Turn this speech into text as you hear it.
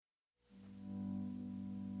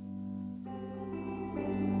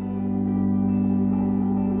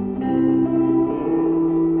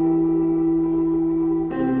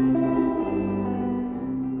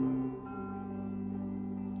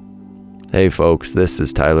Hey folks, this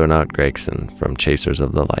is Knott Gregson from Chasers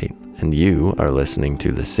of the Light, and you are listening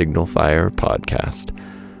to the Signal Fire podcast,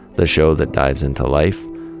 the show that dives into life,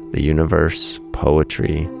 the universe,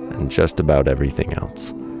 poetry, and just about everything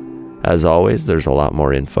else. As always, there's a lot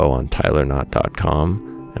more info on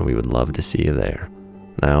tylerknott.com, and we would love to see you there.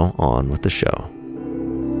 Now, on with the show.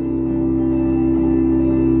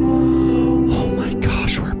 Oh my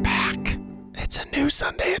gosh, we're back. It's a new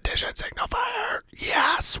Sunday edition Signal Fire.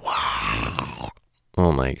 Yes, wow.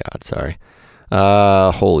 Oh my God, sorry.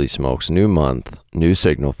 Holy smokes, new month, new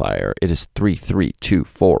Signal Fire. It is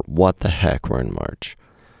 3/3/24. What the heck, we're in March.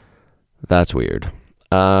 That's weird.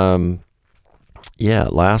 Yeah,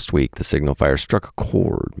 last week the Signal Fire struck a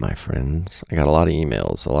chord, my friends. I got a lot of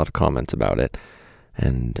emails, a lot of comments about it.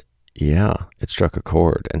 And yeah, it struck a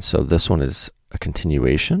chord. And so this one is a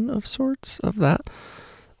continuation of sorts of that.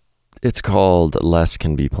 It's called Less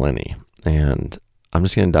Can Be Plenty. And I'm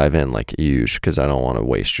just going to dive in like usual because I don't want to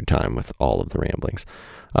waste your time with all of the ramblings.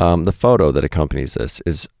 The photo that accompanies this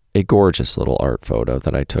is a gorgeous little art photo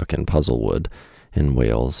that I took in Puzzlewood in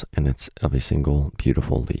Wales. And it's of a single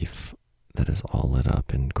beautiful leaf that is all lit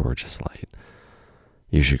up in gorgeous light.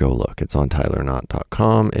 You should go look. It's on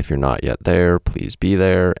tylerknott.com. If you're not yet there, please be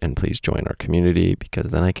there and please join our community because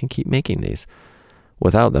then I can keep making these.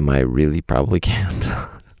 Without them, I really probably can't.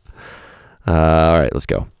 All right, let's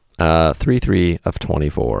go.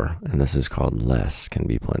 3/3/24, and this is called Less Can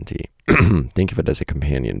Be Plenty. Think of it as a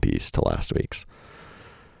companion piece to last week's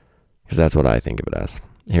because that's what I think of it as.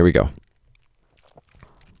 Here we go.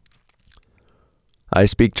 I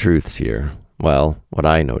speak truths here. Well, what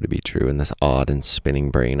I know to be true in this odd and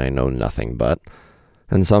spinning brain I know nothing but.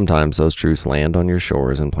 And sometimes those truths land on your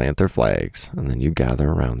shores and plant their flags, and then you gather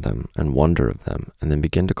around them and wonder of them, and then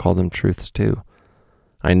begin to call them truths too.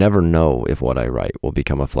 I never know if what I write will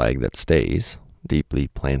become a flag that stays, deeply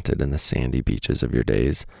planted in the sandy beaches of your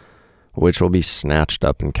days, which will be snatched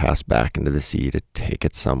up and cast back into the sea to take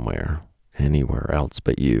it somewhere, anywhere else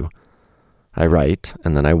but you. I write,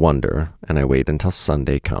 and then I wonder, and I wait until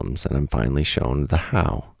Sunday comes, and I'm finally shown the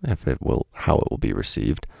how it will be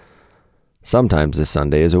received. Sometimes this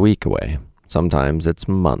Sunday is a week away. Sometimes it's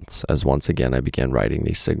months, as once again I began writing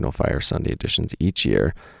these Signal Fire Sunday editions each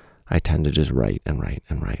year. I tend to just write and write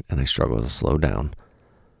and write, and I struggle to slow down.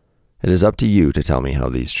 It is up to you to tell me how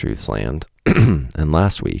these truths land. And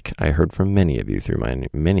last week, I heard from many of you through my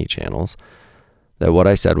many channels that what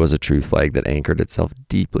I said was a truth flag that anchored itself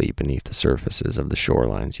deeply beneath the surfaces of the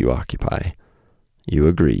shorelines you occupy. You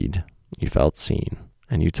agreed, you felt seen,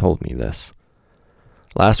 and you told me this.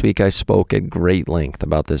 Last week I spoke at great length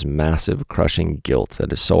about this massive, crushing guilt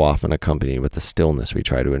that is so often accompanied with the stillness we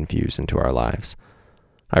try to infuse into our lives.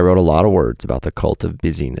 I wrote a lot of words about the cult of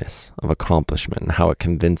busyness, of accomplishment, and how it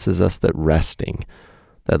convinces us that resting,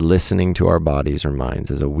 that listening to our bodies or minds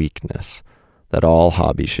is a weakness, that all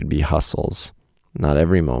hobbies should be hustles, not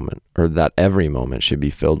every moment, or that every moment should be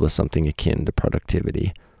filled with something akin to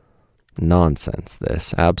productivity. Nonsense,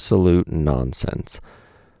 this. Absolute nonsense.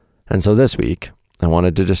 And so this week, I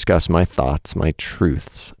wanted to discuss my thoughts, my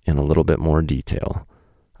truths, in a little bit more detail.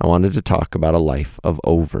 I wanted to talk about a life of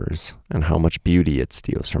overs and how much beauty it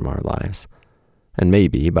steals from our lives. And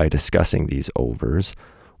maybe by discussing these overs,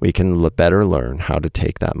 we can better learn how to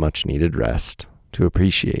take that much needed rest, to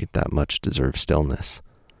appreciate that much deserved stillness.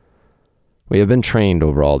 We have been trained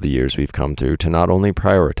over all the years we've come through to not only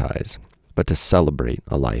prioritize, but to celebrate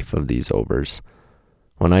a life of these overs.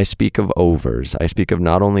 When I speak of overs, I speak of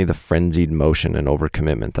not only the frenzied motion and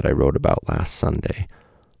overcommitment that I wrote about last Sunday,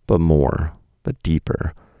 but more, but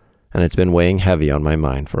deeper, and it's been weighing heavy on my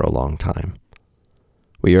mind for a long time.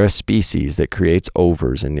 We are a species that creates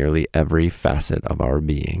overs in nearly every facet of our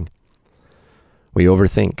being. We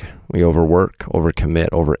overthink, we overwork,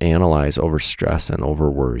 overcommit, overanalyze, overstress, and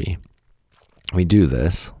overworry. We do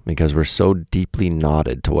this because we're so deeply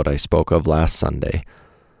knotted to what I spoke of last Sunday,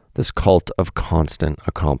 this cult of constant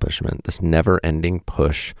accomplishment, this never-ending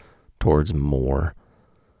push towards more.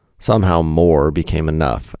 Somehow more became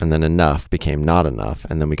enough, and then enough became not enough,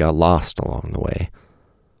 and then we got lost along the way.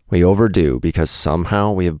 We overdo because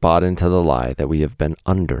somehow we have bought into the lie that we have been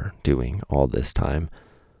underdoing all this time.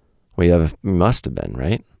 We must have been,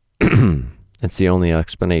 right? It's the only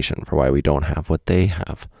explanation for why we don't have what they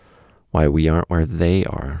have. Why we aren't where they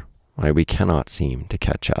are, why we cannot seem to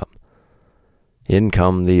catch up. In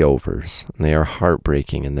come the overs, and they are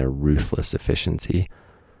heartbreaking in their ruthless efficiency.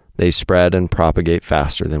 They spread and propagate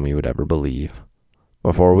faster than we would ever believe.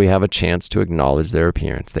 Before we have a chance to acknowledge their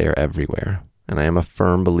appearance, they are everywhere, and I am a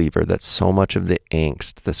firm believer that so much of the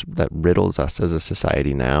angst that riddles us as a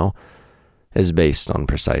society now is based on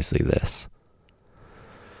precisely this.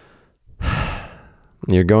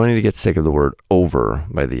 You're going to get sick of the word over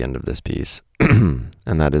by the end of this piece, and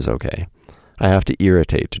that is okay. I have to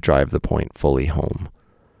irritate to drive the point fully home.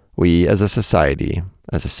 We, as a society,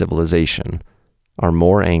 as a civilization, are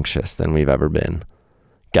more anxious than we've ever been.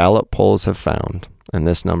 Gallup polls have found, and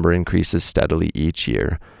this number increases steadily each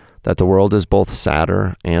year, that the world is both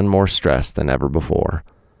sadder and more stressed than ever before.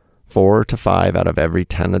 4 to 5 out of every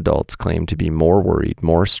 10 adults claim to be more worried,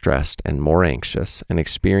 more stressed, and more anxious, and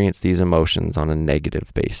experience these emotions on a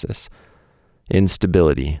negative basis.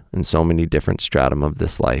 Instability in so many different stratum of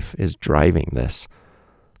this life is driving this.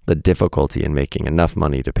 The difficulty in making enough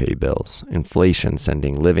money to pay bills, inflation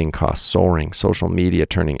sending living costs soaring, social media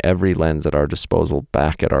turning every lens at our disposal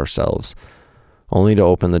back at ourselves, only to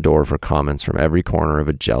open the door for comments from every corner of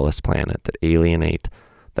a jealous planet that alienate,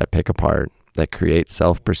 that pick apart, that create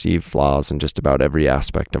self-perceived flaws in just about every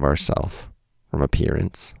aspect of ourself, from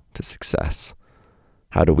appearance to success.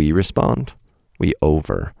 How do we respond? We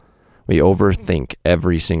overthink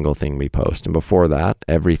every single thing we post, and before that,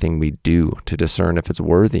 everything we do to discern if it's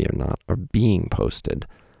worthy or not of being posted.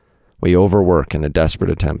 We overwork in a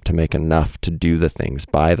desperate attempt to make enough to do the things,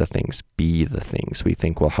 buy the things, be the things we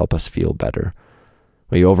think will help us feel better.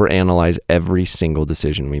 We overanalyze every single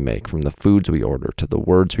decision we make, from the foods we order, to the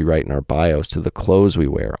words we write in our bios, to the clothes we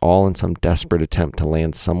wear, all in some desperate attempt to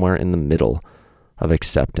land somewhere in the middle of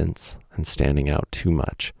acceptance and standing out too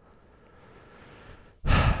much.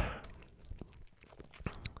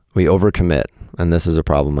 We overcommit, and this is a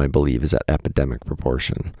problem I believe is at epidemic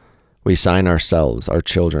proportion. We sign ourselves, our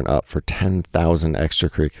children, up for 10,000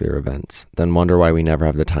 extracurricular events, then wonder why we never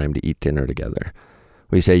have the time to eat dinner together.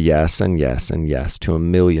 We say yes and yes and yes to a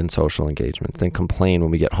million social engagements, then complain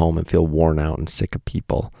when we get home and feel worn out and sick of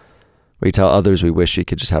people. We tell others we wish we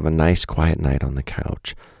could just have a nice quiet night on the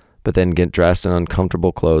couch, but then get dressed in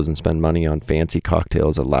uncomfortable clothes and spend money on fancy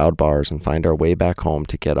cocktails at loud bars and find our way back home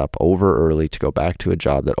to get up over early to go back to a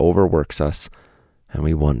job that overworks us, and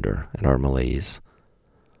we wonder at our malaise.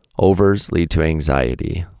 Overs lead to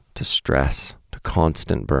anxiety, to stress, to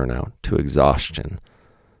constant burnout, to exhaustion.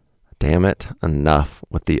 Damn it, enough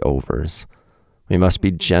with the overs. We must be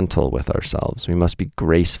gentle with ourselves. We must be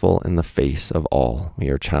graceful in the face of all we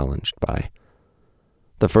are challenged by.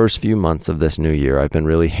 The first few months of this new year, I've been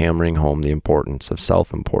really hammering home the importance of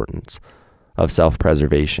self-importance, of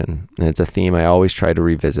self-preservation, and it's a theme I always try to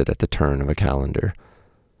revisit at the turn of a calendar.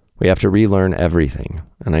 We have to relearn everything,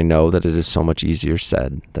 and I know that it is so much easier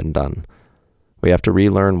said than done. We have to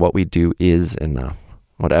relearn what we do is enough,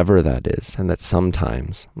 whatever that is, and that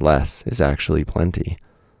sometimes less is actually plenty.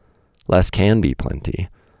 Less can be plenty,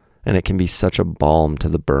 and it can be such a balm to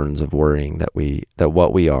the burns of worrying that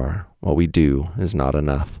what we are, what we do, is not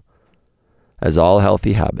enough. As all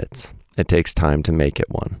healthy habits, it takes time to make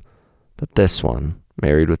it one, but this one,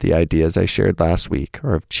 married with the ideas I shared last week,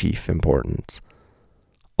 are of chief importance.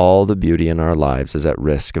 All the beauty in our lives is at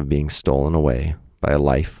risk of being stolen away by a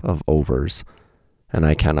life of overs, and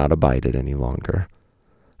I cannot abide it any longer.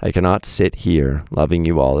 I cannot sit here, loving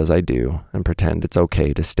you all as I do, and pretend it's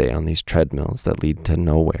okay to stay on these treadmills that lead to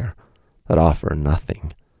nowhere, that offer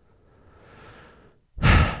nothing.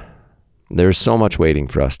 There's so much waiting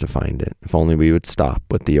for us to find it, if only we would stop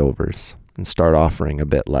with the overs and start offering a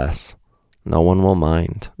bit less. No one will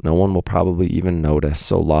mind. No one will probably even notice,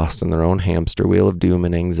 so lost in their own hamster wheel of doom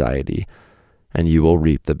and anxiety, and you will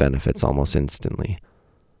reap the benefits almost instantly.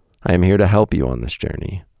 I am here to help you on this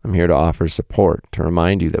journey. I'm here to offer support, to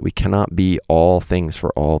remind you that we cannot be all things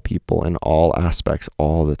for all people in all aspects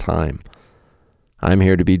all the time. I'm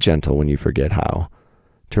here to be gentle when you forget how,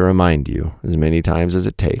 to remind you as many times as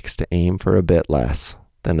it takes to aim for a bit less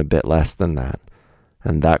than a bit less than that,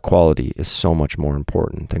 and that quality is so much more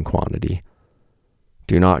important than quantity.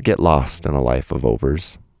 Do not get lost in a life of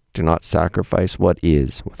overs. Do not sacrifice what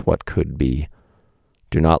is with what could be.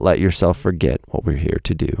 Do not let yourself forget what we're here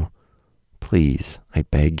to do. Please, I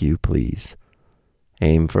beg you, please,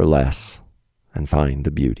 aim for less and find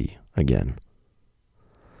the beauty again.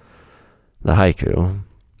 The haiku: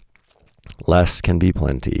 less can be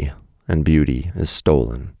plenty, and beauty is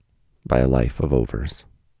stolen by a life of overs.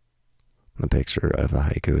 The picture of the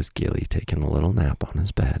haiku is Gilly taking a little nap on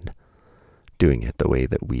his bed, doing it the way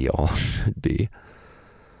that we all should be.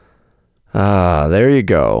 There you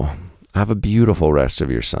go. Have a beautiful rest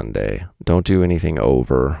of your Sunday. Don't do anything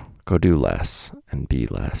over. Go do less and be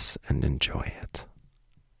less and enjoy it.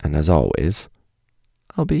 And as always,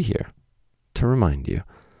 I'll be here to remind you,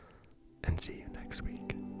 and see you next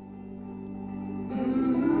week.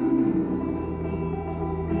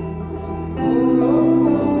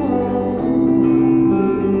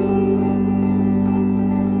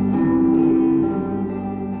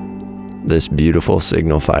 This beautiful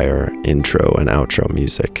Signal Fire intro and outro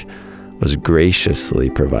music was graciously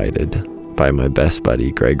provided by my best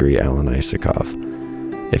buddy, Gregory Alan Isakov.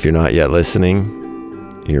 If you're not yet listening,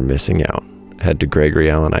 you're missing out. Head to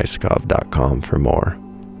GregoryAlanIsakov.com for more.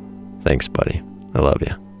 Thanks, buddy. I love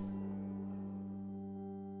you.